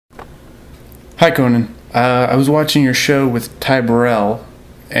Hi, Conan. I was watching your show with Ty Burrell,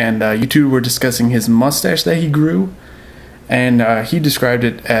 and you two were discussing his mustache that he grew, and he described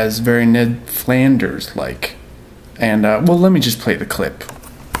it as very Ned Flanders-like. And, well, let me just play the clip.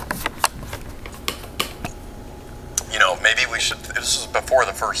 You know, maybe we should, this is before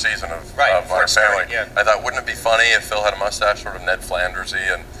the first season of Our Family. Story, yeah. I thought, wouldn't it be funny if Phil had a mustache, sort of Ned Flanders-y,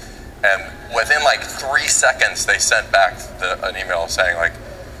 and within like 3 seconds they sent back an email saying, like,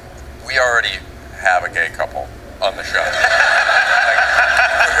 we already have a gay couple on the show.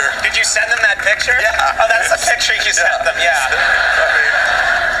 Did you send them that picture? Yeah. Oh, that's the picture you sent them, yeah.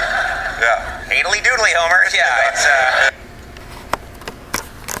 Yeah. Hadely doodly, Homer. Yeah, it's,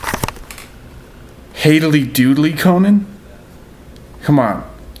 Hadely doodly, Conan? Come on.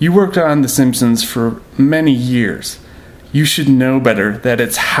 You worked on The Simpsons for many years. You should know better that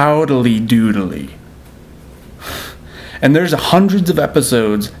it's howdily doodly. And there's hundreds of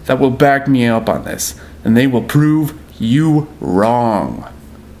episodes that will back me up on this, and they will prove you wrong.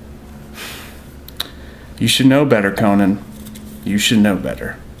 You should know better, Conan. You should know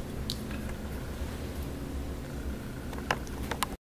better.